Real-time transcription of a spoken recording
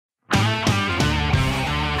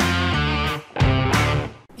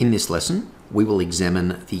In this lesson, we will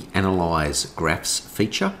examine the Analyze Graphs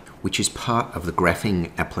feature, which is part of the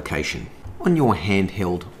graphing application. On your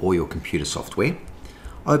handheld or your computer software,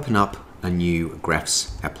 open up a new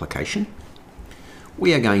Graphs application.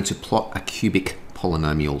 We are going to plot a cubic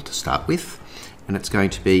polynomial to start with, and it's going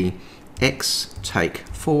to be x take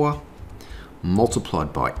 4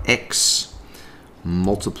 multiplied by x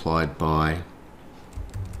multiplied by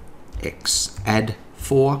x add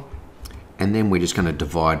 4, and then we're just going to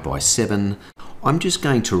divide by 7. I'm just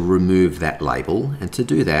going to remove that label, and to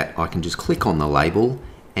do that I can just click on the label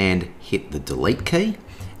and hit the delete key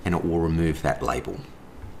and it will remove that label.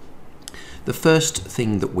 The first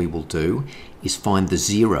thing that we will do is find the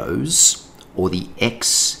zeros or the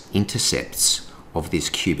x-intercepts of this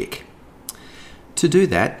cubic. To do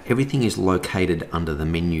that, everything is located under the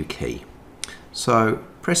menu key. So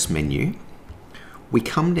press menu. We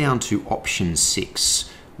come down to option 6,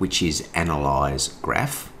 which is Analyze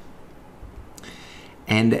Graph.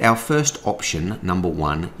 And our first option, number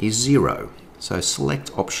 1, is 0. So select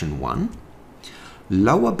option 1.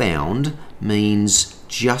 Lower bound means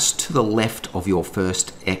just to the left of your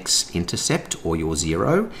first x-intercept or your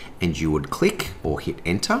 0, and you would click or hit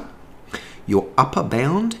enter. Your upper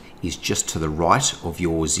bound is just to the right of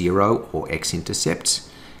your 0 or x-intercept.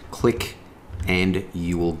 Click and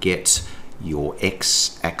you will get your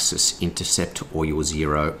x-axis intercept or your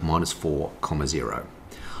 0 minus 4, 0.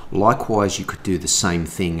 Likewise, you could do the same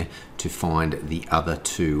thing to find the other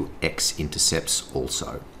two x-intercepts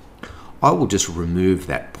also. I will just remove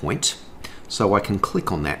that point, so I can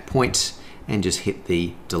click on that point and just hit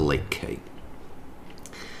the delete key.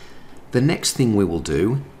 The next thing we will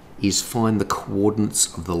do is find the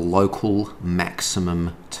coordinates of the local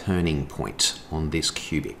maximum turning point on this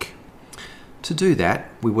cubic. To do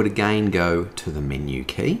that, we would again go to the menu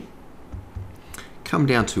key, come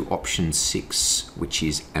down to option 6, which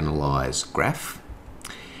is Analyze Graph,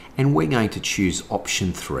 and we're going to choose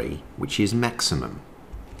option 3, which is Maximum.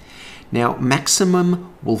 Now,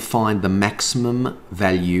 maximum will find the maximum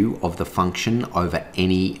value of the function over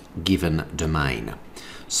any given domain.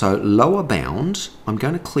 So lower bound, I'm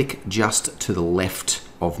going to click just to the left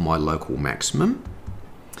of my local maximum.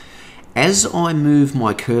 As I move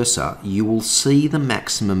my cursor, you will see the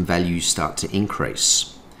maximum value start to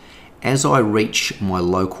increase. As I reach my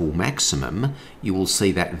local maximum, you will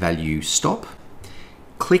see that value stop.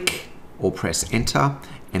 Click or press enter,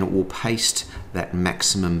 and it will paste that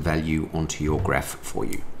maximum value onto your graph for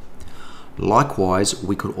you. Likewise,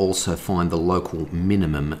 we could also find the local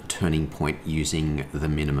minimum turning point using the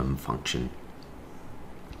minimum function.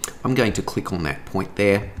 I'm going to click on that point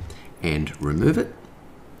there and remove it.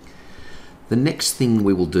 The next thing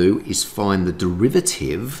we will do is find the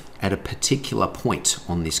derivative at a particular point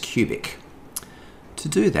on this cubic. To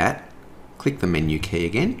do that, click the menu key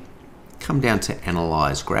again, come down to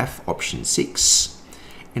Analyze Graph, option 6,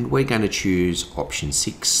 and we're going to choose option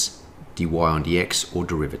 6, dy on dx or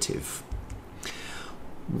derivative.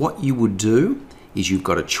 What you would do is you've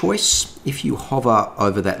got a choice. If you hover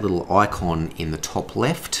over that little icon in the top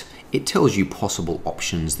left, it tells you possible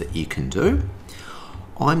options that you can do.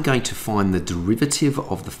 I'm going to find the derivative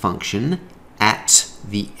of the function at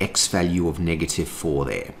the x value of -4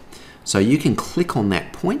 there. So you can click on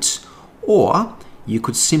that point, or you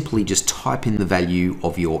could simply just type in the value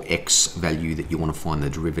of your x value that you want to find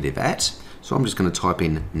the derivative at. So I'm just going to type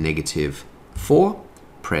in -4,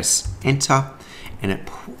 press enter, and it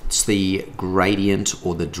puts the gradient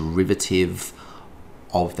or the derivative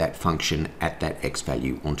of that function at that x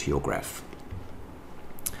value onto your graph.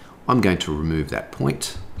 I'm going to remove that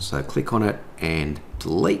point, so click on it and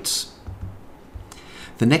delete.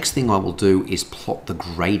 The next thing I will do is plot the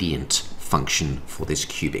gradient function for this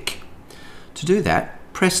cubic. To do that,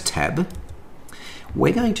 press tab.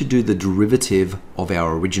 We're going to do the derivative of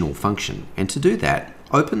our original function, and to do that,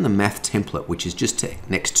 open the math template, which is just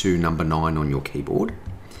next to number 9 on your keyboard,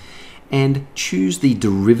 and choose the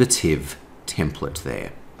derivative template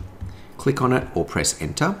there. Click on it or press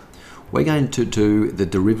enter. We're going to do the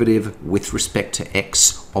derivative with respect to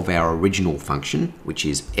x of our original function, which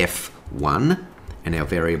is f1, and our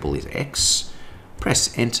variable is x.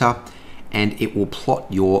 Press enter, and it will plot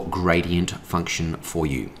your gradient function for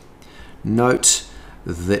you. Note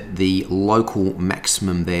that the local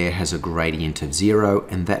maximum there has a gradient of 0,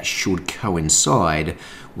 and that should coincide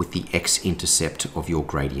with the x-intercept of your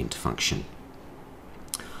gradient function.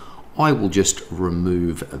 I will just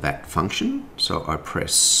remove that function, so I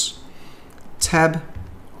press tab,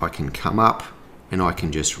 I can come up and I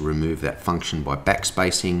can just remove that function by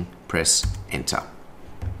backspacing, press enter.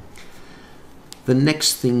 The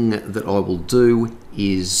next thing that I will do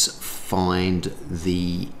is find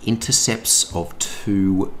the intercepts of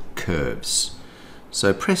two curves.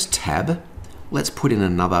 So press Tab. Let's put in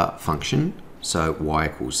another function. So y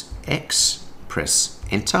equals x, press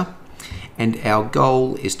Enter. And our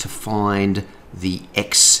goal is to find the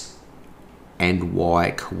x and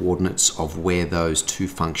y coordinates of where those two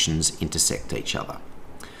functions intersect each other.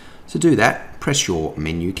 To do that, press your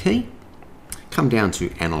menu key, come down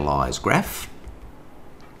to Analyze Graph,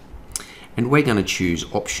 and we're going to choose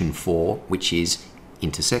option 4, which is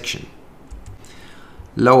intersection.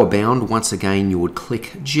 Lower bound, once again, you would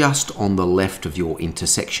click just on the left of your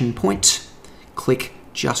intersection point, click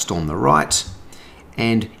just on the right,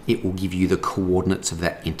 and it will give you the coordinates of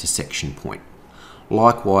that intersection point.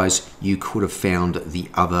 Likewise, you could have found the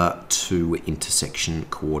other two intersection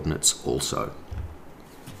coordinates also.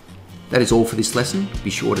 That is all for this lesson. Be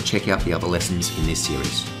sure to check out the other lessons in this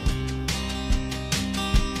series.